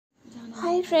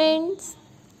Hi friends,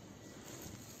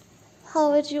 how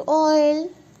are you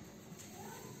all?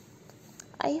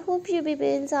 I hope you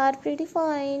peoples are pretty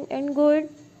fine and good.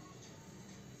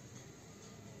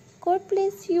 God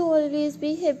bless you, always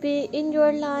be happy in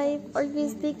your life,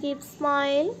 always be keep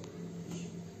smile.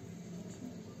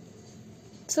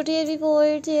 So dear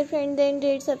viewers, dear friends and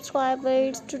dear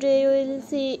subscribers, today you will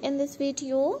see in this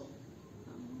video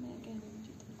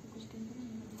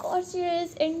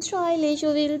gorgeous and stylish.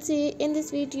 You will see in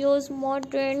this video's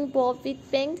modern bob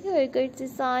with pink haircut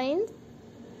designs.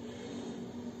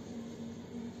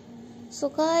 So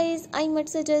guys, I must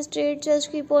suggest it,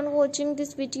 just keep on watching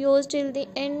these videos till the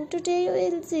end. Today you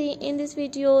will see in these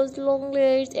videos long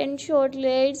layers and short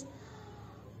layers,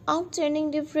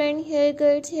 outstanding different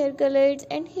haircuts, hair colors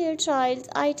and hairstyles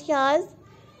ideas.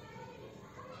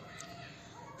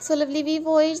 So lovely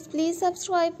viewers, please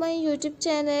subscribe my YouTube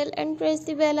channel and press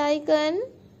the bell icon.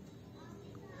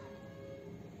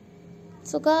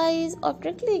 So guys,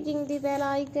 after clicking the bell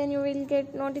icon, you will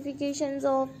get notifications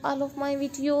of all of my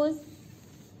videos.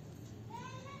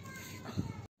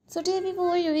 So dear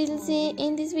before you will see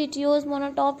in these videos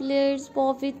monotop layers,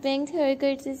 bob with pink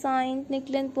haircuts designs,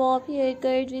 neckline bob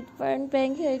haircut with front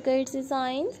bank haircuts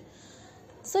designs.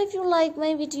 So if you like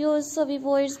my videos, so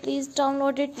viewers, please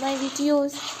download it my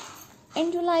videos.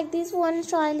 And you like this one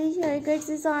stylish haircuts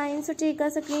design, so take a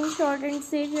screenshot and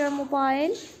save your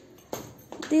mobile.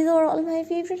 These are all my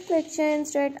favorite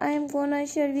collections that I am gonna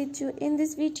share with you in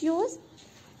these videos.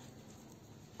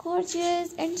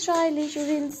 Gorgeous and stylish, you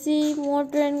will see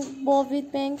modern bob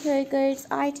with pink haircuts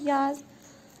ideas.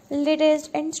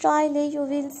 Latest and stylish, you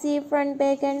will see front,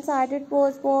 back and sided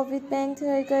pose bob with pink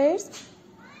haircuts.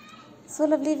 So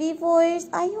lovely viewers,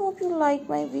 I hope you like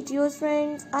my videos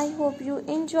friends. I hope you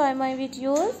enjoy my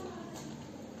videos.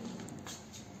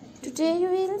 Today you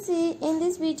will see in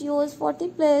these videos 40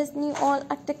 plus new all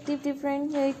attractive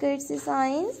different haircuts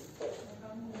designs.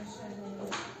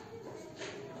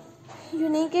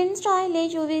 Unique and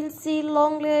stylish, you will see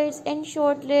long layers and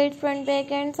short layers, front,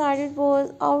 back and sided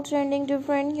bows, outstanding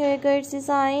different haircuts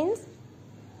designs.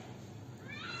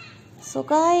 So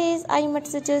guys, I must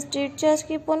suggest it, just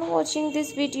keep on watching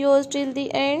these videos till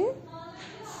the end.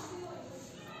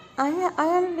 I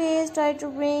always try to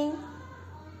bring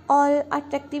all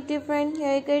attractive different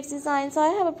haircuts designs. So I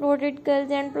have uploaded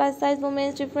girls and plus size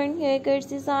women's different haircuts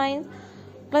designs.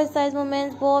 Plus size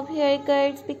women's bob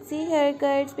haircuts,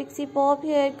 pixie bob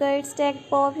haircuts, stacked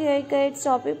bob haircuts,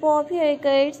 choppy bob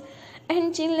haircuts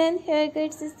and chin length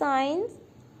haircuts designs.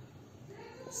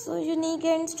 So unique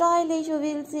and stylish, you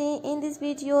will see in these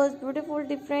videos beautiful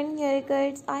different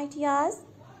haircuts ideas.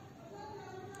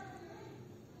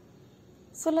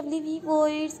 So lovely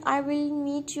viewers, I will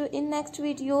meet you in next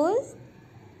videos.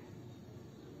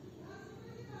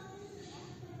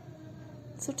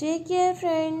 So take care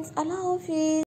friends. Allah Hafiz.